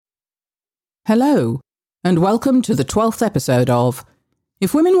Hello, and welcome to the 12th episode of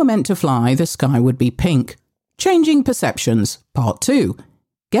If Women Were Meant to Fly, the Sky Would Be Pink. Changing Perceptions, Part 2.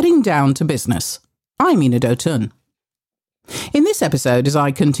 Getting Down to Business. I'm Ina Dotun. In this episode, as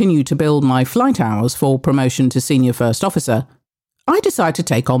I continue to build my flight hours for promotion to Senior First Officer, I decide to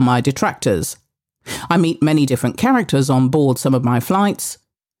take on my detractors. I meet many different characters on board some of my flights.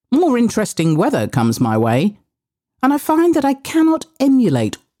 More interesting weather comes my way, and I find that I cannot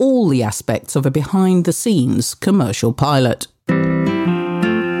emulate all the aspects of a behind-the-scenes commercial pilot.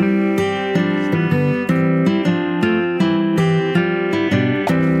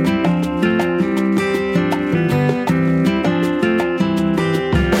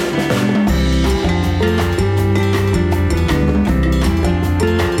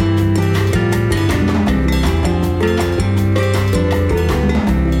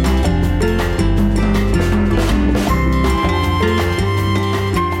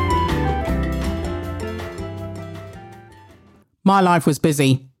 My life was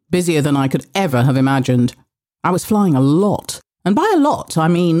busy, busier than I could ever have imagined. I was flying a lot, and by a lot I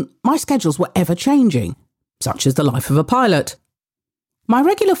mean my schedules were ever-changing, such as the life of a pilot. My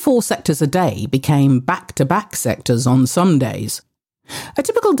regular 4 sectors a day became back-to-back sectors on some days. A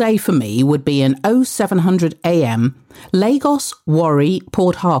typical day for me would be an 0700 AM Lagos, Warri,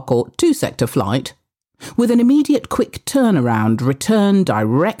 Port Harcourt 2-sector flight, with an immediate quick turnaround return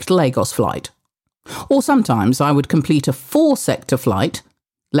direct Lagos flight. Or sometimes I would complete a 4-sector flight,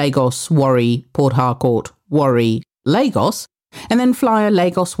 Lagos, Warri, Port Harcourt, Warri, Lagos, and then fly a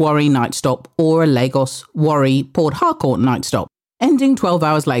Lagos-Warri night stop or a Lagos-Warri, Port Harcourt night stop, ending 12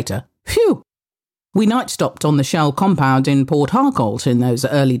 hours later. Phew! We night stopped on the Shell compound in Port Harcourt in those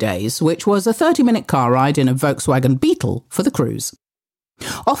early days, which was a 30-minute car ride in a Volkswagen Beetle for the cruise.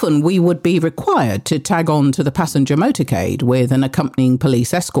 Often we would be required to tag on to the passenger motorcade with an accompanying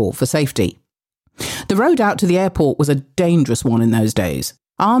police escort for safety. The road out to the airport was a dangerous one in those days.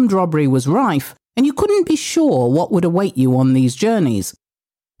 Armed robbery was rife, and you couldn't be sure what would await you on these journeys.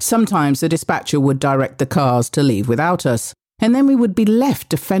 Sometimes the dispatcher would direct the cars to leave without us, and then we would be left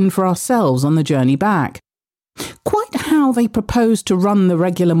to fend for ourselves on the journey back. Quite how they proposed to run the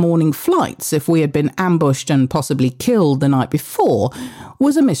regular morning flights if we had been ambushed and possibly killed the night before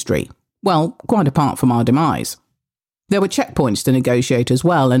was a mystery, well, quite apart from our demise. There were checkpoints to negotiate as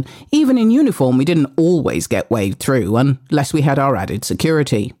well, and even in uniform we didn't always get waved through unless we had our added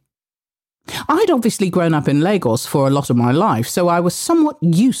security. I'd obviously grown up in Lagos for a lot of my life, so I was somewhat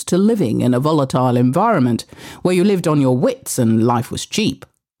used to living in a volatile environment where you lived on your wits and life was cheap.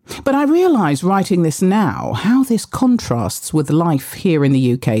 But I realise writing this now how this contrasts with life here in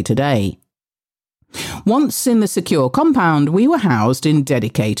the UK today. Once in the secure compound, we were housed in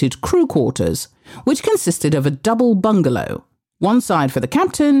dedicated crew quarters, which consisted of a double bungalow, one side for the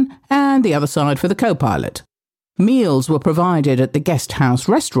captain and the other side for the co-pilot. Meals were provided at the guest house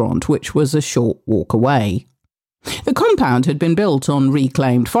restaurant, which was a short walk away. The compound had been built on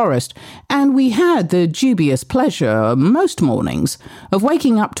reclaimed forest, and we had the dubious pleasure, most mornings, of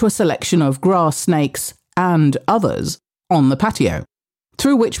waking up to a selection of grass snakes and others on the patio,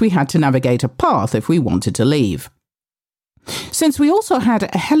 through which we had to navigate a path if we wanted to leave. Since we also had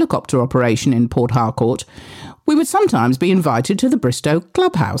a helicopter operation in Port Harcourt, we would sometimes be invited to the Bristow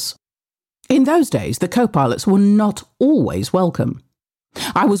clubhouse. In those days, the co-pilots were not always welcome.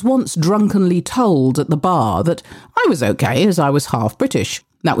 I was once drunkenly told at the bar that I was okay as I was half British.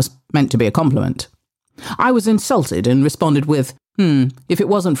 That was meant to be a compliment. I was insulted and responded with, if it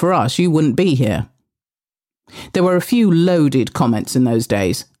wasn't for us, you wouldn't be here. There were a few loaded comments in those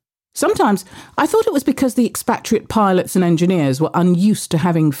days. Sometimes I thought it was because the expatriate pilots and engineers were unused to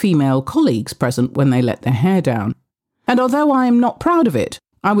having female colleagues present when they let their hair down. And although I am not proud of it,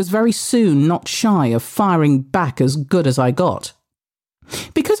 I was very soon not shy of firing back as good as I got.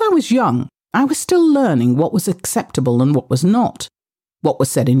 Because I was young, I was still learning what was acceptable and what was not, what was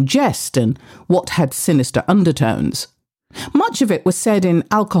said in jest and what had sinister undertones. Much of it was said in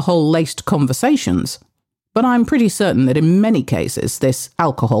alcohol-laced conversations, but I'm pretty certain that in many cases this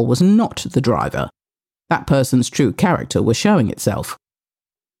alcohol was not the driver. That person's true character was showing itself.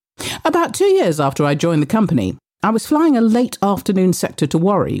 About 2 years after I joined the company, I was flying a late afternoon sector to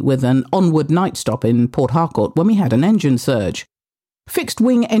Warri with an onward night stop in Port Harcourt when we had an engine surge.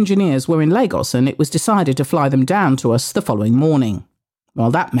 Fixed-wing engineers were in Lagos and it was decided to fly them down to us the following morning.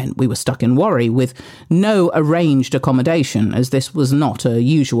 Well, that meant we were stuck in Warri with no arranged accommodation, as this was not a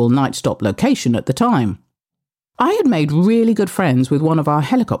usual night stop location at the time. I had made really good friends with one of our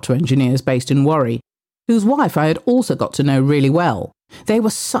helicopter engineers based in Warri, whose wife I had also got to know really well. They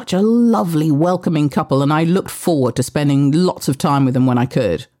were such a lovely, welcoming couple, and I looked forward to spending lots of time with them when I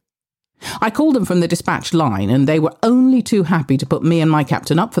could. I called them from the dispatch line, and they were only too happy to put me and my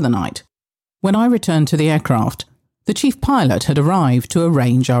captain up for the night. When I returned to the aircraft, the chief pilot had arrived to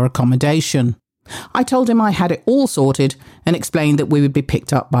arrange our accommodation. I told him I had it all sorted and explained that we would be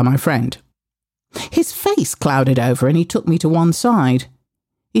picked up by my friend. His face clouded over and he took me to one side.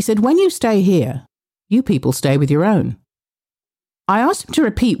 He said, "When you stay here, you people stay with your own." I asked him to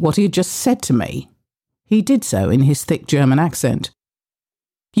repeat what he had just said to me. He did so in his thick German accent.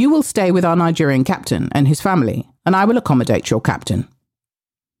 "You will stay with our Nigerian captain and his family, and I will accommodate your captain."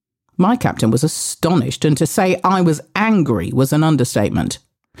 My captain was astonished, and to say I was angry was an understatement.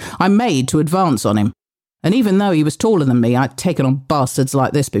 I made to advance on him, and even though he was taller than me, I'd taken on bastards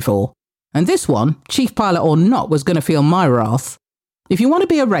like this before. And this one, chief pilot or not, was going to feel my wrath. If you want to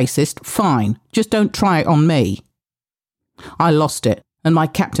be a racist, fine, just don't try it on me. I lost it, and my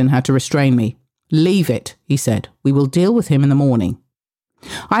captain had to restrain me. "Leave it," he said. "We will deal with him in the morning."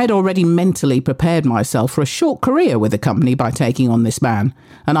 I had already mentally prepared myself for a short career with the company by taking on this man,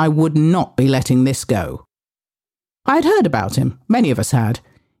 and I would not be letting this go. I had heard about him, many of us had.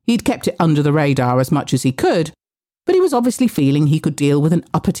 He'd kept it under the radar as much as he could, but he was obviously feeling he could deal with an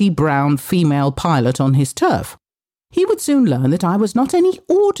uppity brown female pilot on his turf. He would soon learn that I was not any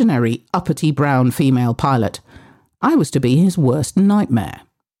ordinary uppity brown female pilot. I was to be his worst nightmare.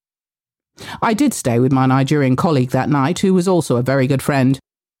 I did stay with my Nigerian colleague that night, who was also a very good friend,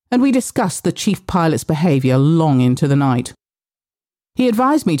 and we discussed the chief pilot's behaviour long into the night. He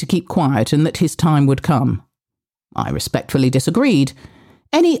advised me to keep quiet and that his time would come. I respectfully disagreed.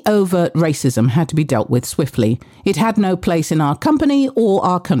 Any overt racism had to be dealt with swiftly. It had no place in our company or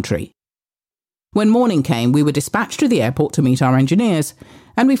our country. When morning came, we were dispatched to the airport to meet our engineers,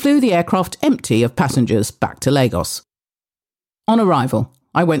 and we flew the aircraft empty of passengers back to Lagos. On arrival,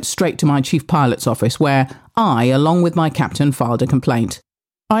 I went straight to my chief pilot's office where I, along with my captain, filed a complaint.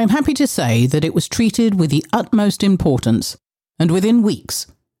 I am happy to say that it was treated with the utmost importance, and within weeks,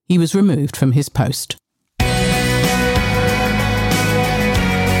 he was removed from his post.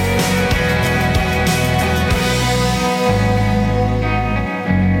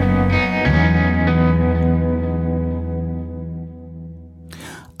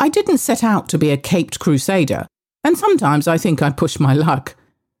 I didn't set out to be a caped crusader, and sometimes I think I pushed my luck.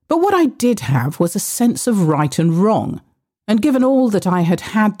 But what I did have was a sense of right and wrong, and given all that I had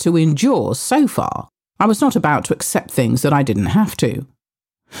had to endure so far, I was not about to accept things that I didn't have to.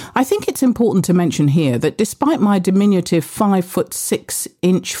 I think it's important to mention here that despite my diminutive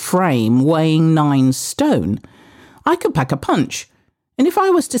 5'6" frame weighing 9 stone, I could pack a punch, and if I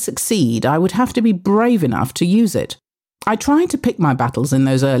was to succeed, I would have to be brave enough to use it. I tried to pick my battles in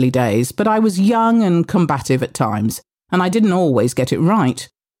those early days, but I was young and combative at times, and I didn't always get it right.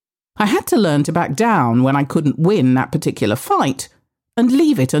 I had to learn to back down when I couldn't win that particular fight, and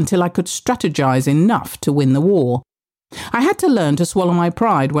leave it until I could strategize enough to win the war. I had to learn to swallow my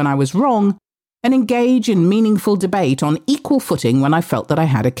pride when I was wrong, and engage in meaningful debate on equal footing when I felt that I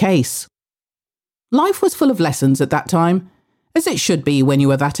had a case. Life was full of lessons at that time, as it should be when you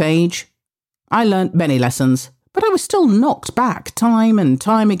are that age. I learnt many lessons, but I was still knocked back time and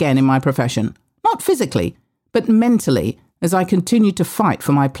time again in my profession, not physically, but mentally, as I continued to fight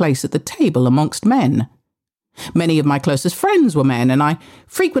for my place at the table amongst men. Many of my closest friends were men, and I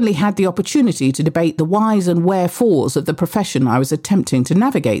frequently had the opportunity to debate the whys and wherefores of the profession I was attempting to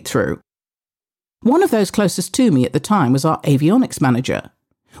navigate through. One of those closest to me at the time was our avionics manager.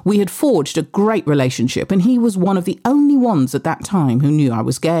 We had forged a great relationship, and he was one of the only ones at that time who knew I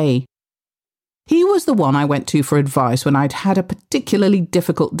was gay. He was the one I went to for advice when I'd had a particularly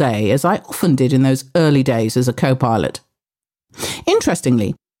difficult day, as I often did in those early days as a co-pilot.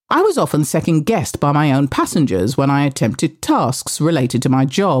 Interestingly, I was often second-guessed by my own passengers when I attempted tasks related to my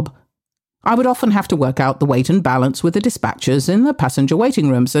job. I would often have to work out the weight and balance with the dispatchers in the passenger waiting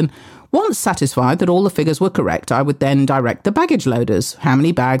rooms, and once satisfied that all the figures were correct, I would then direct the baggage loaders, how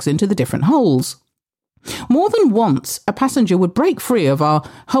many bags into the different holes. More than once, a passenger would break free of our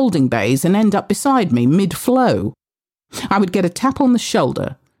holding bays and end up beside me mid-flow. I would get a tap on the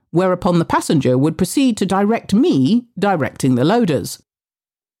shoulder, whereupon the passenger would proceed to direct me, directing the loaders.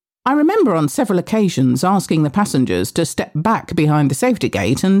 I remember on several occasions asking the passengers to step back behind the safety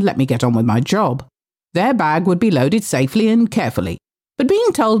gate and let me get on with my job. Their bag would be loaded safely and carefully, but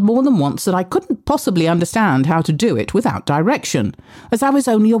being told more than once that I couldn't possibly understand how to do it without direction, as I was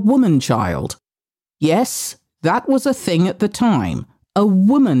only a woman child. Yes, that was a thing at the time, a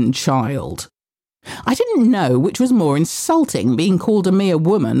woman child. I didn't know which was more insulting, being called a mere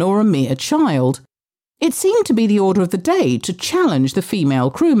woman or a mere child. It seemed to be the order of the day to challenge the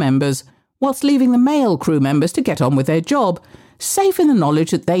female crew members, whilst leaving the male crew members to get on with their job, safe in the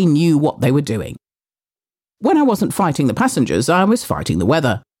knowledge that they knew what they were doing. When I wasn't fighting the passengers, I was fighting the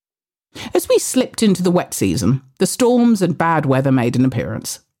weather. As we slipped into the wet season, the storms and bad weather made an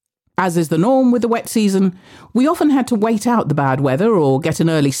appearance. As is the norm with the wet season, we often had to wait out the bad weather or get an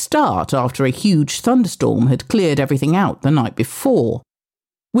early start after a huge thunderstorm had cleared everything out the night before.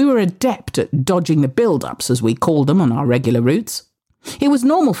 We were adept at dodging the build-ups, as we called them on our regular routes. It was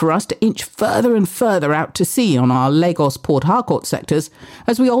normal for us to inch further and further out to sea on our Lagos-Port Harcourt sectors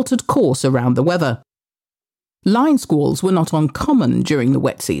as we altered course around the weather. Line squalls were not uncommon during the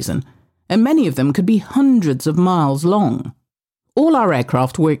wet season, and many of them could be hundreds of miles long. All our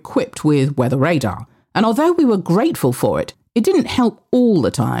aircraft were equipped with weather radar, and although we were grateful for it, it didn't help all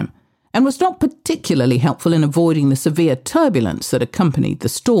the time, and was not particularly helpful in avoiding the severe turbulence that accompanied the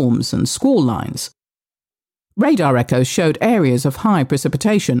storms and squall lines. Radar echoes showed areas of high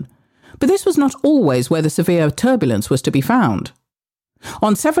precipitation, but this was not always where the severe turbulence was to be found.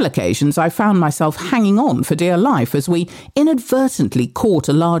 On several occasions, I found myself hanging on for dear life as we inadvertently caught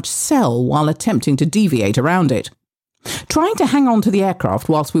a large cell while attempting to deviate around it. Trying to hang on to the aircraft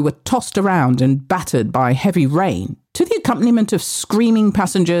whilst we were tossed around and battered by heavy rain, to the accompaniment of screaming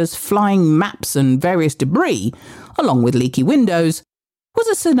passengers, flying maps and various debris, along with leaky windows, was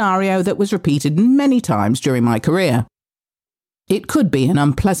a scenario that was repeated many times during my career. It could be an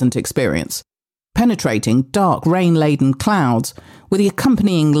unpleasant experience. Penetrating dark rain-laden clouds, with the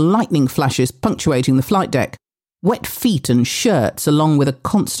accompanying lightning flashes punctuating the flight deck, wet feet and shirts along with a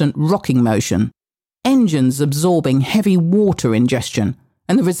constant rocking motion, engines absorbing heavy water ingestion,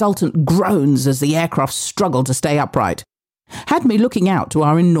 and the resultant groans as the aircraft struggled to stay upright, had me looking out to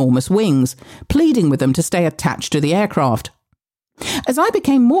our enormous wings, pleading with them to stay attached to the aircraft. As I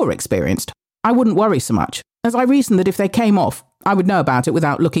became more experienced, I wouldn't worry so much, as I reasoned that if they came off, I would know about it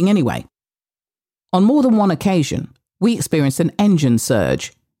without looking anyway. On more than one occasion, we experienced an engine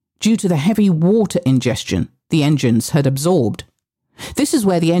surge due to the heavy water ingestion the engines had absorbed. This is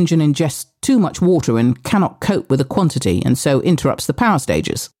where the engine ingests too much water and cannot cope with the quantity and so interrupts the power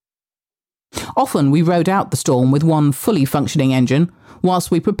stages. Often we rode out the storm with one fully functioning engine whilst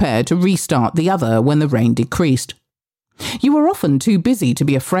we prepared to restart the other when the rain decreased. You were often too busy to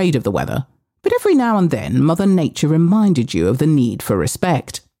be afraid of the weather, but every now and then Mother Nature reminded you of the need for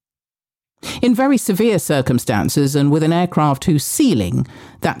respect. In very severe circumstances and with an aircraft whose ceiling,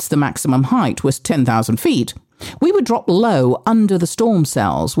 that's the maximum height, was 10,000 feet, we would drop low under the storm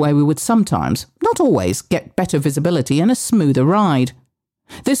cells where we would sometimes, not always, get better visibility and a smoother ride.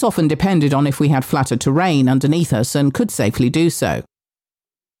 This often depended on if we had flatter terrain underneath us and could safely do so.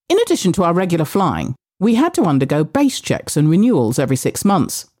 In addition to our regular flying, we had to undergo base checks and renewals every 6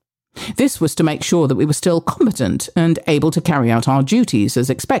 months. This was to make sure that we were still competent and able to carry out our duties as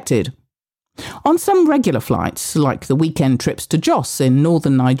expected. On some regular flights, like the weekend trips to Jos in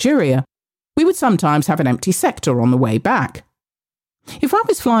northern Nigeria, we would sometimes have an empty sector on the way back. If I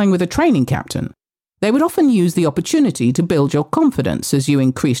was flying with a training captain, they would often use the opportunity to build your confidence as you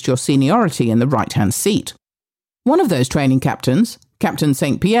increased your seniority in the right-hand seat. One of those training captains, Captain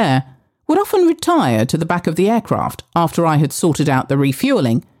St. Pierre, would often retire to the back of the aircraft after I had sorted out the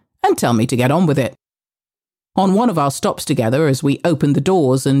refuelling and tell me to get on with it. On one of our stops together, as we opened the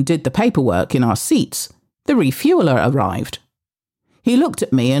doors and did the paperwork in our seats, the refueller arrived. He looked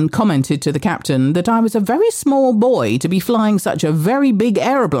at me and commented to the captain that I was a very small boy to be flying such a very big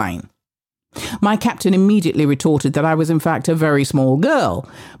aeroplane. My captain immediately retorted that I was in fact a very small girl,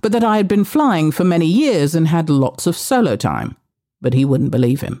 but that I had been flying for many years and had lots of solo time. But he wouldn't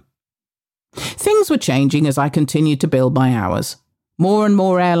believe him. Things were changing as I continued to build my hours. More and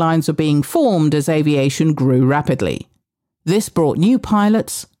more airlines were being formed as aviation grew rapidly. This brought new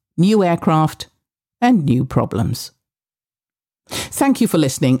pilots, new aircraft, and new problems. Thank you for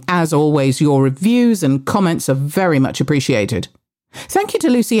listening. As always, your reviews and comments are very much appreciated. Thank you to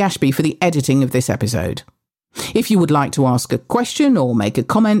Lucy Ashby for the editing of this episode. If you would like to ask a question or make a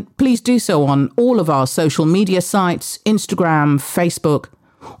comment, please do so on all of our social media sites, Instagram, Facebook,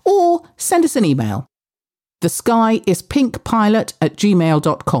 or send us an email.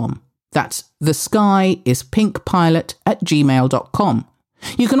 theskyIspinkpilot@gmail.com. That's theskyIspinkpilot@gmail.com.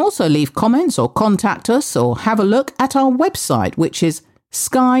 You can also leave comments or contact us or have a look at our website, which is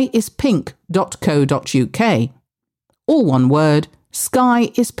skyispink.co.uk. All one word,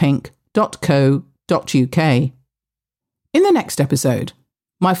 skyispink.co.uk. In the next episode,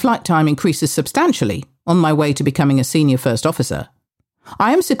 my flight time increases substantially on my way to becoming a senior first officer.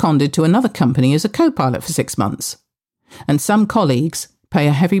 I am seconded to another company as a co-pilot for 6 months, and some colleagues pay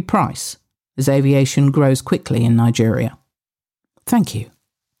a heavy price as aviation grows quickly in Nigeria. Thank you,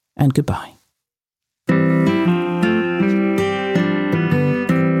 and goodbye.